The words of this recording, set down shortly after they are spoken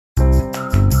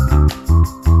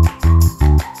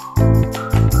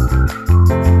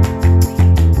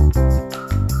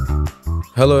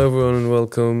Hello, everyone, and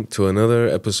welcome to another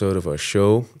episode of our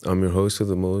show. I'm your host with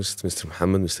the most, Mr.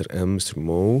 Muhammad, Mr. M, Mr.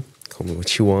 Mo. Call me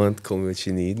what you want, call me what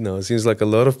you need. Now, it seems like a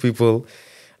lot of people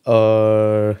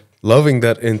are loving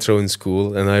that intro in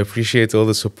school, and I appreciate all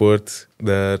the support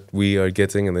that we are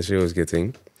getting and the show is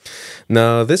getting.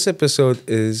 Now, this episode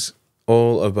is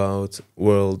all about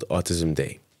World Autism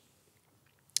Day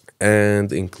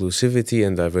and inclusivity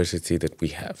and diversity that we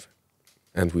have,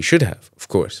 and we should have, of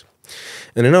course.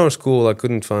 And in our school, I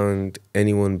couldn't find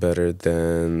anyone better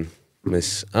than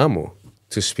Miss Amo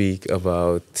to speak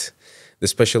about the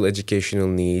special educational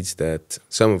needs that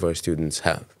some of our students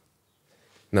have.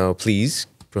 Now, please,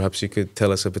 perhaps you could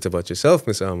tell us a bit about yourself,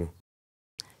 Miss Amo.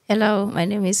 Hello, my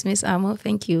name is Miss Amo.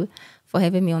 Thank you for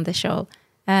having me on the show.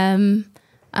 I'm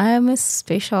a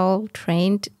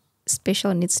trained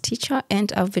special needs teacher,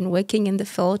 and I've been working in the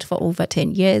field for over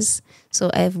 10 years. So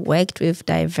I've worked with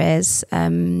diverse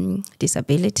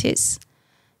disabilities,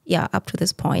 up to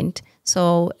this point.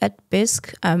 So at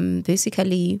Bisk,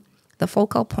 basically the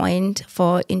focal point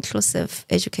for inclusive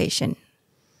education.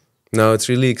 Now, it's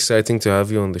really exciting to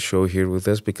have you on the show here with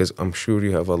us because I'm sure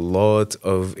you have a lot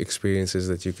of experiences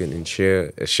that you can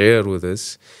share with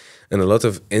us and a lot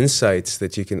of insights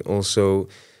that you can also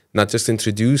not just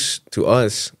introduce to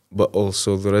us, but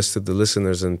also the rest of the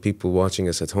listeners and people watching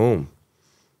us at home.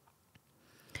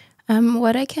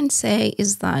 What I can say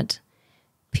is that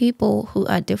people who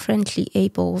are differently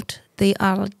abled, they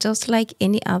are just like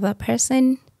any other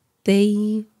person.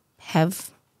 They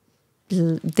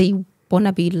want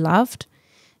to be loved.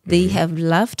 They have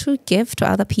love to give to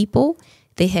other people.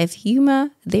 They have humor.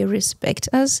 They respect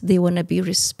us. They want to be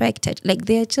respected. Like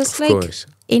they're just like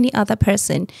any other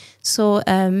person. So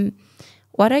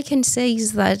what I can say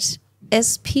is that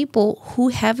as people who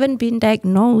haven't been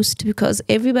diagnosed, because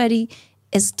everybody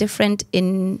is different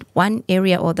in one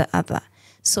area or the other.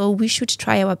 So we should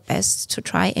try our best to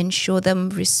try and show them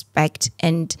respect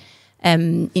and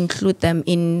include them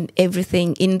in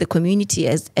everything in the community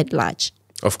at large.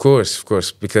 Of course,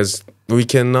 because we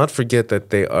cannot forget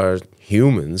that they are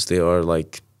humans. They are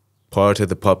like part of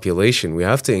the population. We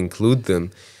have to include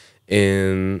them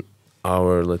in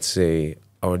our, let's say,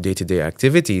 our day-to-day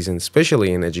activities, and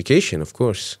especially in education, of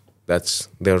course. That's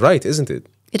their right, isn't it?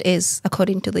 It is,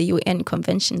 according to the UN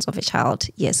Conventions of a Child.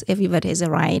 Yes, everybody has a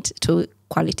right to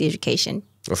quality education.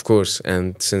 Of course,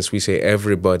 and since we say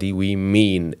everybody, we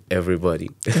mean everybody.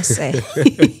 Yes, sir.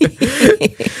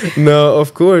 Now,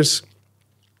 of course,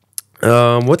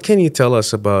 what can you tell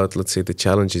us about, let's say, the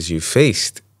challenges you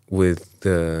faced with,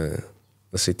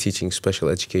 let's say, teaching special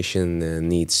education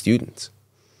needs students?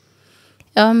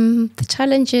 The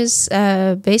challenges,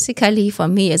 basically for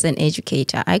me as an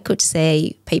educator, I could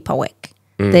say paperwork.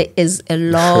 There is a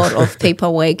lot of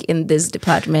paperwork in this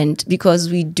department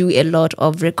because we do a lot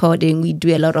of recording, we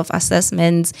do a lot of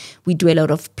assessments, we do a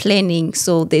lot of planning.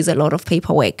 So there's a lot of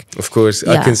paperwork. Of course,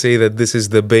 I can say that this is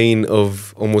the bane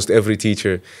of almost every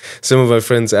teacher. Some of my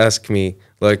friends ask me,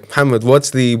 like, Muhammad, what's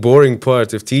the boring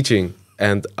part of teaching?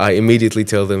 And I immediately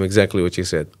tell them exactly what you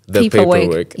said, the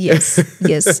paperwork.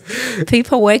 Yes.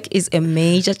 Paperwork is a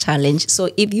major challenge. So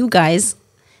if you guys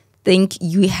think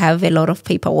you have a lot of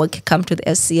paperwork, come to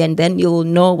the SC and then you'll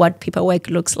know what paperwork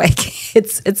looks like.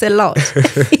 It's a lot.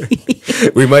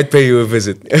 We might pay you a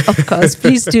visit. Of course,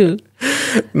 please do.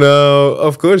 Now,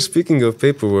 of course, speaking of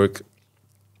paperwork,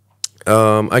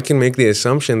 I can make the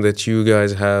assumption that you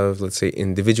guys have, let's say,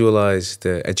 individualized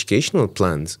educational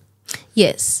plans.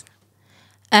 Yes.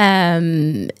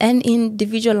 An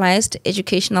individualized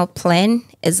educational plan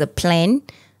is a plan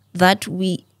that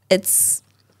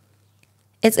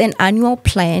it's an annual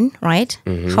plan, right?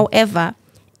 However,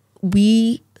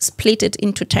 we split it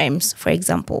into terms. For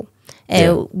example,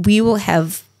 we will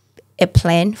have a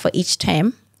plan for each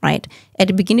term, right? At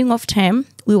the beginning of term,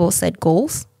 we will set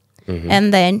goals.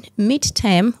 And then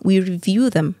mid-term, we review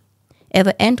them. At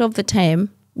the end of the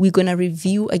term, we're going to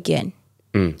review again.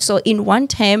 So in one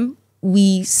term,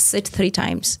 we sit 3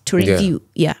 times to review.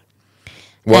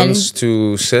 Once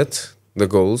to set the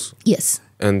goals. Yes.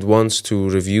 And once to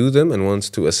review them and once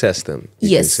to assess them.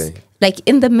 Yes. Can say. Like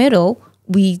in the middle,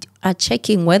 we are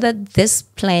checking whether this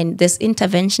plan, this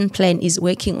intervention plan is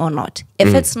working or not.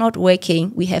 If it's not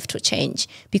working, we have to change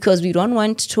because we don't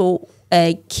want to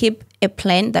keep a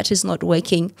plan that is not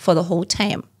working for the whole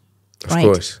time. Right?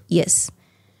 Of course. Yes.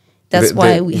 That's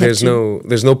why we have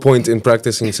there's no point in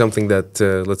practicing something that,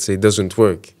 let's say, doesn't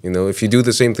work. You know, if you do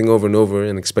the same thing over and over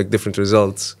and expect different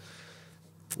results,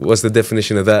 what's the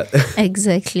definition of that?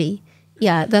 Exactly.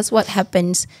 Yeah, that's what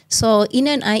happens. So in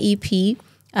an IEP,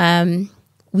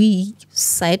 we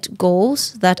set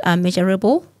goals that are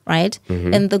measurable, right?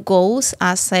 And the goals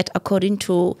are set according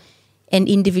to an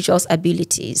individual's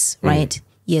abilities, right?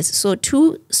 Yes. So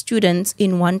 2 students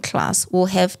in one class will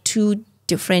have 2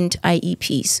 different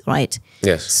IEPs, right?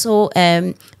 Yes. So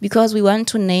because we want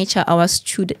to nurture our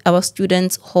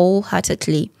students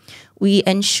wholeheartedly, we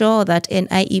ensure that an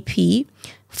IEP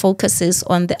focuses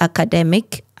on the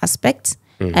academic aspects,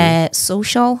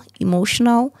 social,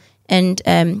 emotional, and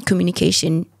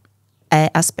communication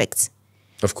aspects.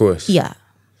 Of course. Yeah.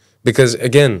 Because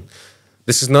again,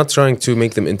 this is not trying to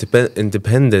make them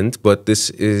independent, but this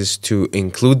is to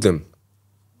include them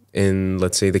in,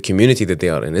 let's say, the community that they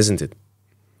are in, isn't it?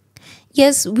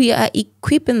 Yes, we are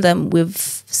equipping them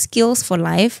with skills for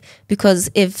life, because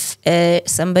if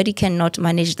somebody cannot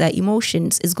manage their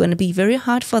emotions, it's going to be very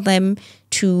hard for them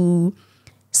to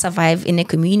survive in a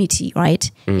community, right?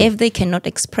 If they cannot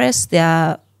express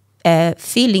their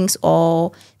feelings,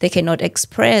 or they cannot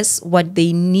express what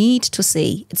they need to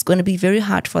say, it's going to be very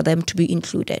hard for them to be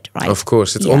included, right? Of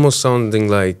course. It's almost sounding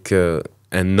like a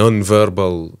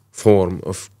non-verbal form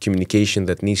of communication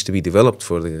that needs to be developed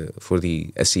for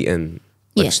the SEN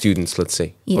students, let's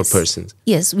say, or persons.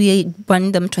 Yes, we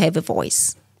want them to have a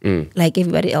voice, like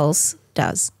everybody else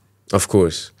does. Of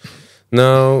course.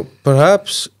 Now,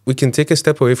 perhaps we can take a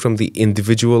step away from the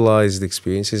individualized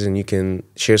experiences, and you can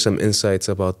share some insights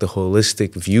about the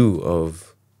holistic view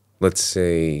of, let's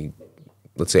say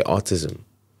autism.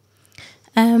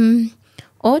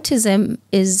 Autism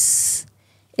is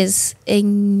a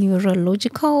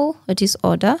neurological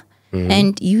disorder,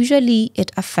 and usually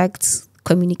it affects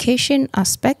communication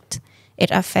aspect,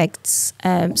 it affects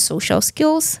social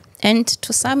skills, and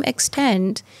to some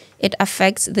extent it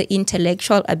affects the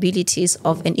intellectual abilities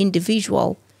of an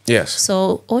individual. Yes.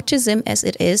 So autism, as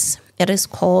it is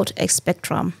called a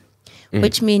spectrum,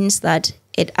 which means that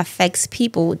it affects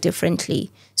people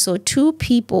differently. So 2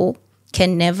 people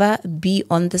can never be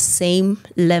on the same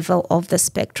level of the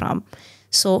spectrum.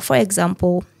 So for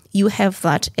example, you have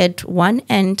that at one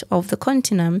end of the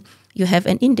continuum, you have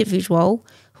an individual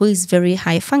who is very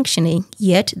high functioning,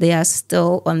 yet they are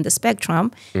still on the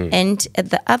spectrum. And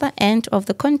at the other end of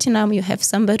the continuum, you have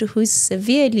somebody who is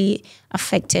severely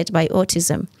affected by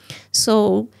autism.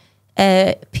 So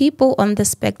people on the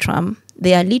spectrum,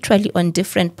 they are literally on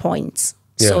different points.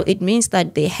 Yeah. So it means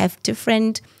that they have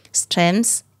different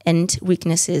strengths and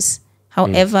weaknesses.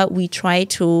 However, we try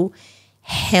to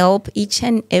help each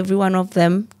and every one of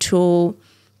them to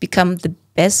become the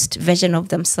best version of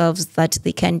themselves that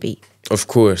they can be. Of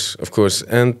course.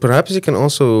 And perhaps you can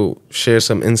also share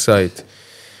some insight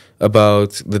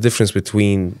about the difference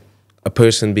between a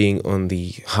person being on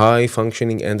the high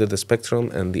functioning end of the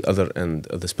spectrum and the other end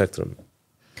of the spectrum.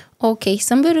 Okay,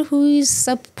 somebody who's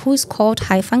called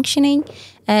high functioning,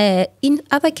 in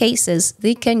other cases,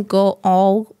 they can go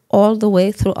all the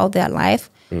way throughout their life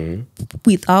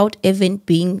without even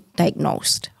being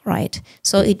diagnosed, right?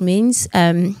 So it means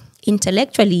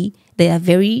intellectually, they are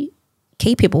very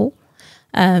capable.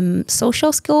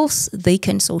 Social skills, they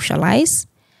can socialize.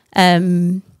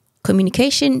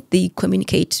 Communication, they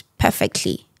communicate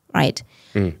perfectly, right?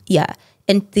 Yeah.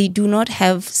 And they do not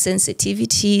have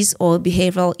sensitivities or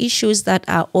behavioral issues that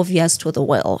are obvious to the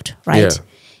world, right?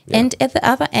 Yeah. And at the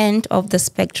other end of the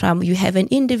spectrum, you have an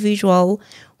individual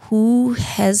who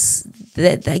has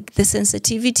the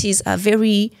sensitivities are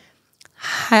very,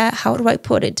 how do I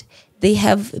put it? They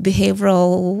have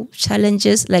behavioral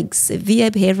challenges, like severe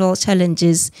behavioral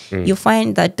challenges. You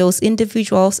find that those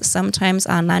individuals sometimes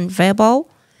are nonverbal,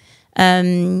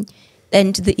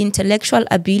 and the intellectual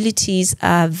abilities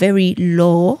are very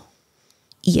low.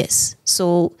 Yes.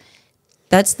 So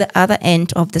that's the other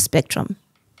end of the spectrum.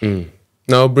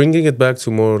 Now, bringing it back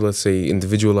to more, let's say,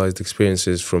 individualized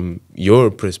experiences from your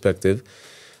perspective,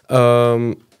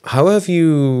 how have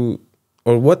you,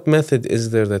 or what method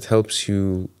is there that helps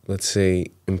you, let's say,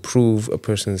 improve a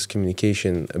person's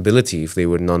communication ability if they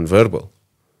were nonverbal?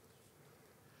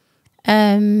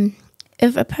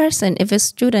 If a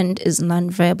student is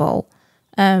nonverbal,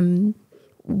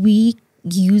 we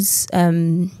use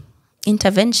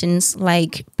interventions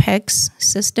like PECS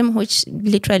system, which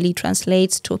literally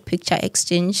translates to picture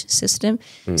exchange system.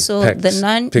 So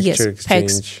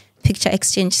PECS, picture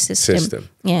exchange system.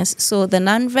 Yes. So the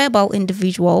nonverbal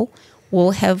individual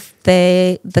will have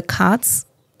the cards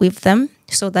with them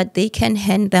so that they can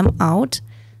hand them out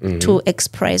to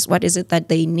express what is it that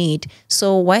they need.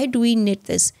 So why do we need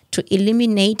this? To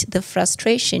eliminate the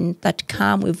frustration that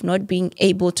come with not being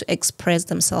able to express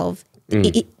themselves.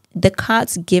 The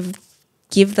cards give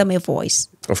them a voice.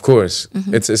 Of course.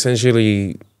 It's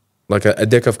essentially like a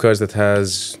deck of cards that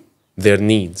has their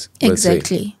needs.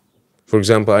 Exactly. For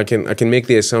example, I can make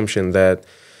the assumption that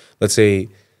let's say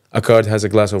a card has a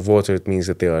glass of water, it means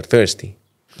that they are thirsty.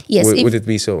 Yes. Would it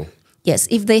be so? Yes.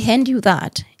 If they hand you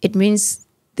that, it means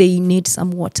they need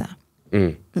some water.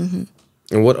 Mm. Mm-hmm.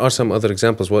 And what are some other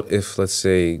examples? What if, let's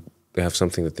say, they have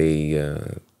something that they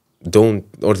don't,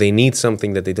 or they need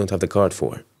something that they don't have the card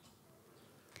for?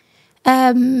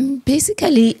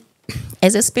 Basically,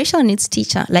 as a special needs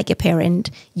teacher, like a parent,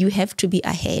 you have to be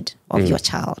ahead of your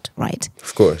child, right?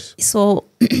 Of course. So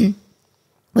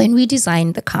when we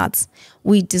design the cards,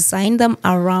 we design them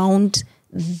around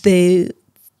the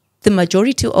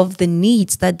majority of the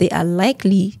needs that they are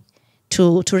likely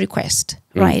to request,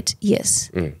 right? Yes.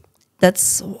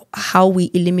 That's how we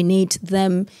eliminate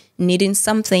them needing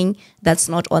something that's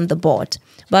not on the board.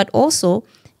 But also,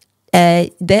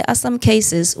 there are some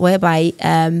cases whereby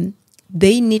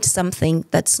they need something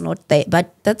that's not there,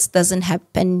 but that doesn't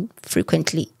happen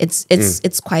frequently.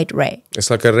 It's quite rare. It's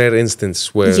like a rare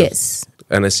instance where yes,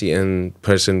 an SEN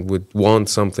person would want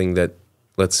something that,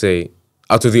 let's say,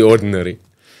 out of the ordinary,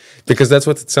 because that's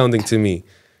what it's sounding to me.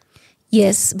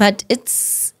 Yes, but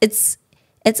it's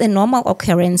a normal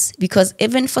occurrence, because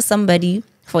even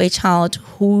for a child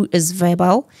who is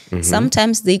verbal,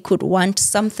 sometimes they could want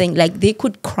something, like they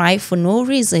could cry for no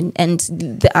reason, and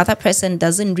the other person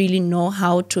doesn't really know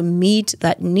how to meet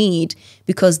that need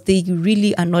because they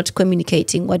really are not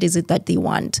communicating what is it that they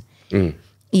want.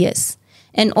 Yes.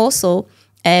 And also,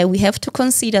 we have to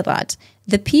consider that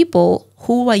the people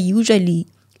who are usually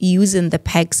using the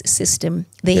PACS system,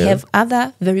 they have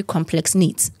other very complex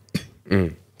needs.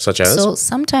 Such as? So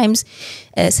sometimes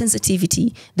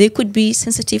sensitivity, they could be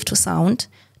sensitive to sound,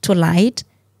 to light,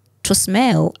 to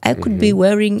smell. I could be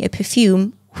wearing a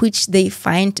perfume which they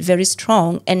find very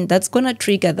strong, and that's going to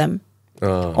trigger them.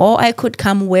 Or I could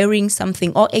come wearing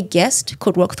something, or a guest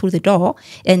could walk through the door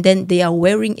and then they are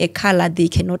wearing a color they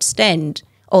cannot stand,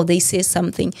 or they say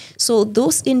something. So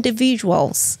those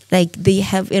individuals, like, they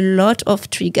have a lot of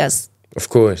triggers. Of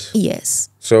course. Yes.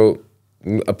 So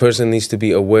a person needs to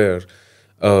be aware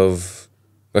of,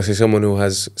 let's say, someone who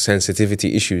has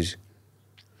sensitivity issues,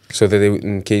 so that they,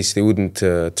 in case they wouldn't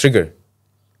trigger,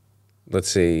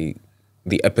 let's say,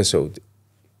 the episode.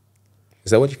 Is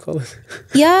that what you call it?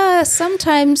 Yeah,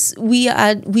 sometimes we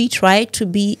try to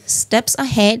be steps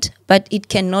ahead, but it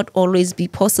cannot always be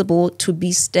possible to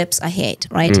be steps ahead,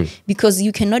 right? Because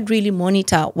you cannot really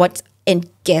monitor what a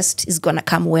guest is going to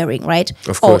come wearing, right?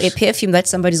 Of course. Or a perfume that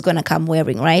somebody's going to come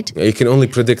wearing, right? You can only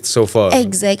predict so far.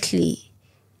 Exactly.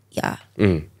 Yeah.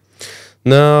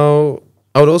 Now,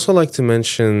 I would also like to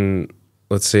mention,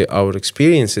 let's say, our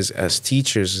experiences as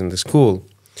teachers in the school.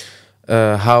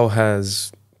 How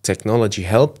has technology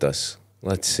helped us,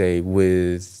 let's say,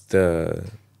 with the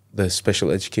special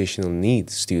educational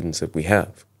needs students that we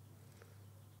have?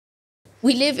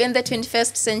 We live in the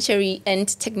 21st century, and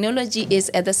technology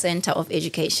is at the center of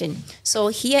education. So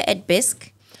here at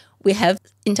Bisk, we have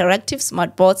interactive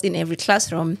smart boards in every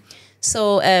classroom.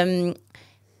 So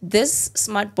these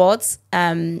smart boards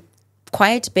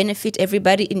quite benefit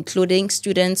everybody, including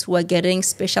students who are getting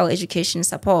special education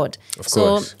support. Of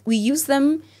course. So we use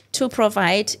them to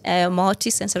provide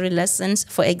multi-sensory lessons.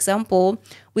 For example,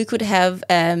 we could have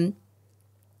a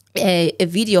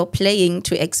video playing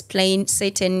to explain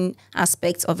certain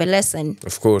aspects of a lesson.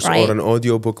 Of course, right? Or an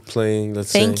audiobook playing, let's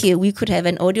say. Thank you. We could have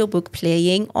an audiobook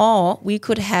playing, or we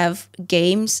could have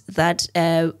games that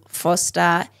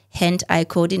foster hand-eye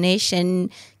coordination,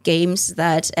 games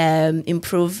that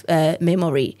improve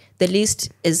memory. The list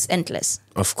is endless.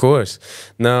 Of course.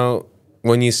 Now,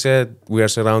 when you said we are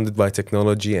surrounded by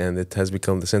technology and it has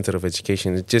become the center of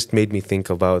education, it just made me think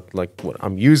about, like, what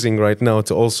I'm using right now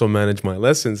to also manage my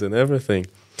lessons and everything.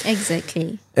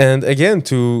 Exactly. And again,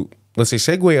 to, let's say,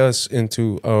 segue us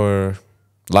into our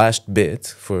last bit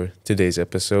for today's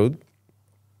episode,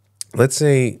 let's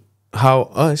say how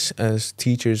us as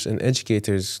teachers and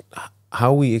educators,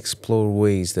 how we explore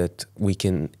ways that we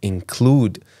can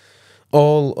include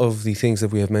all of the things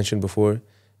that we have mentioned before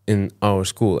in our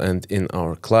school and in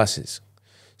our classes.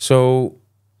 So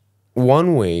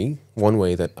one way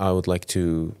that I would like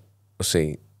to,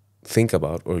 say, think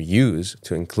about or use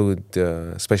to include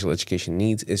special education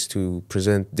needs is to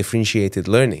present differentiated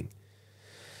learning.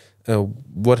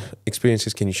 What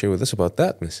experiences can you share with us about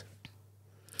that, Miss?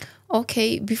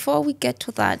 Okay, before we get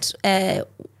to that,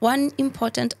 one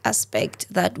important aspect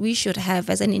that we should have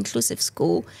as an inclusive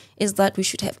school is that we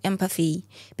should have empathy,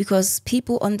 because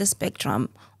people on the spectrum,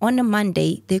 on a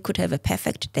Monday, they could have a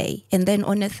perfect day, and then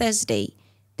on a Thursday,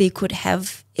 they could have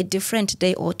a different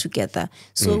day altogether.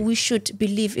 So we should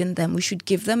believe in them. We should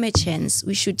give them a chance.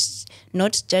 We should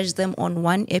not judge them on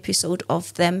one episode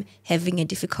of them having a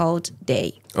difficult day.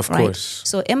 Of course.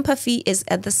 So empathy is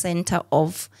at the center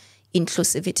of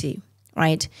inclusivity,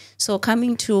 right? So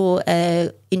coming to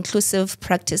inclusive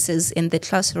practices in the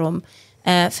classroom,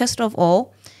 first of all,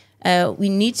 we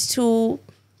need to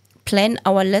plan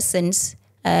our lessons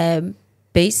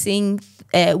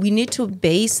we need to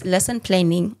base lesson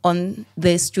planning on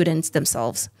the students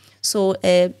themselves. So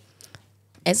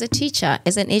as a teacher,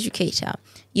 as an educator,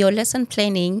 your lesson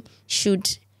planning should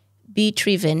be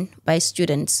driven by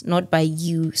students, not by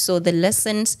you. So the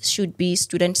lessons should be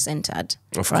student-centered.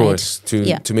 Of course,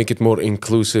 to make it more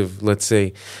inclusive, let's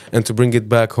say, and to bring it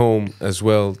back home as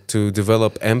well, to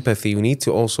develop empathy, we need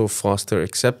to also foster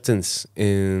acceptance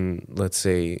in, let's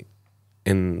say,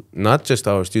 in not just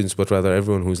our students, but rather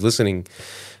everyone who's listening,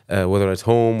 whether at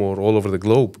home or all over the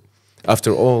globe.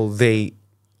 After all, they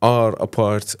are a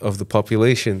part of the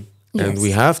population, and we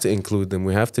have to include them.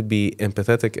 We have to be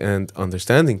empathetic and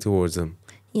understanding towards them.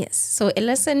 Yes. So a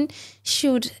lesson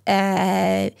should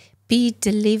be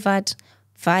delivered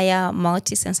via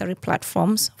multisensory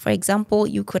platforms. For example,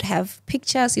 you could have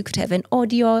pictures, you could have an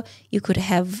audio, you could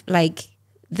have like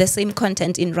the same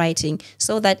content in writing,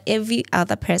 so that every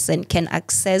other person can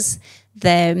access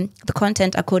the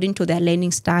content according to their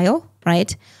learning style,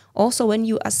 right? Also, when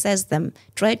you assess them,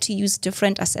 try to use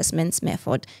different assessments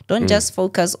method. Don't just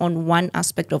focus on one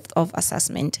aspect of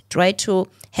assessment. Try to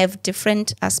have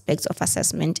different aspects of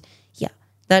assessment. Yeah,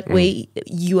 that way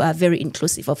you are very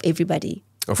inclusive of everybody.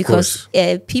 Of course.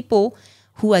 People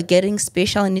who are getting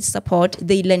special needs support,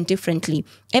 they learn differently.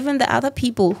 Even the other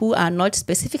people who are not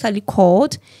specifically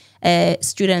called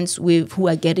students who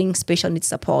are getting special needs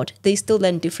support, they still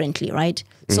learn differently, right?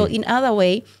 So in other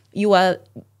way, you are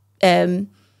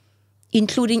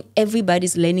including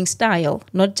everybody's learning style,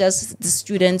 not just the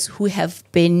students who have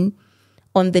been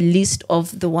on the list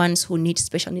of the ones who need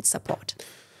special needs support.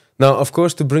 Now, of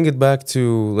course, to bring it back to,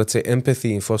 let's say,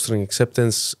 empathy, fostering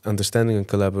acceptance, understanding, and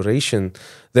collaboration,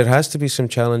 there has to be some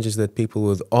challenges that people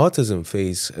with autism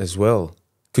face as well.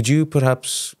 Could you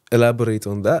perhaps elaborate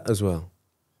on that as well?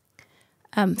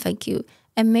 Thank you.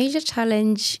 A major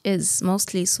challenge is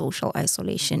mostly social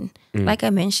isolation. Like I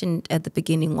mentioned at the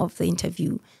beginning of the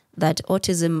interview, that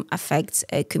autism affects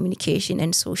communication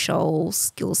and social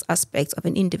skills aspects of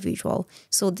an individual.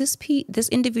 So these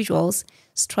individuals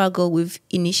struggle with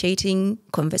initiating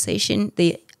conversation.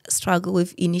 They struggle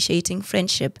with initiating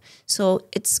friendship. So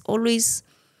it's always,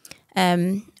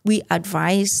 we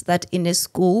advise that in a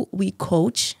school, we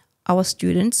coach our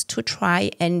students to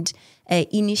try and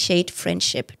initiate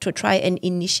friendship, to try and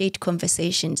initiate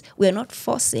conversations. We are not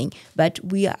forcing, but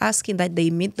we are asking that they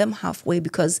meet them halfway,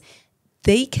 because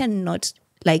they cannot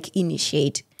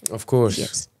initiate. Of course.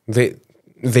 Yes.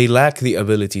 They lack the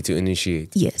ability to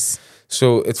initiate. Yes.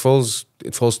 So it falls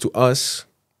to us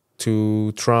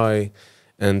to try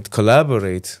and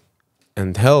collaborate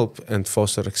and help and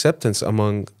foster acceptance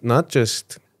among not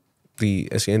just the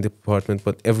SEN department,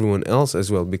 but everyone else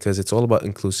as well, because it's all about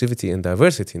inclusivity and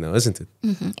diversity now, isn't it?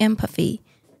 Empathy.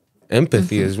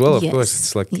 Empathy as well, of course.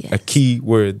 It's like a key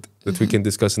word that we can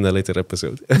discuss in a later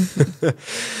episode.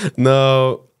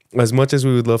 Now, as much as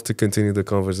we would love to continue the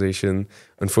conversation,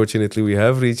 unfortunately, we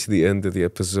have reached the end of the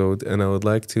episode, and I would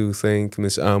like to thank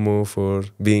Ms. Amo for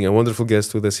being a wonderful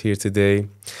guest with us here today.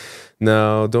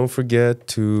 Now, don't forget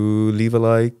to leave a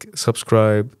like,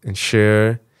 subscribe, and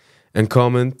share, and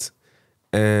comment,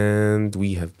 and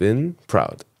we have been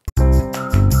proud.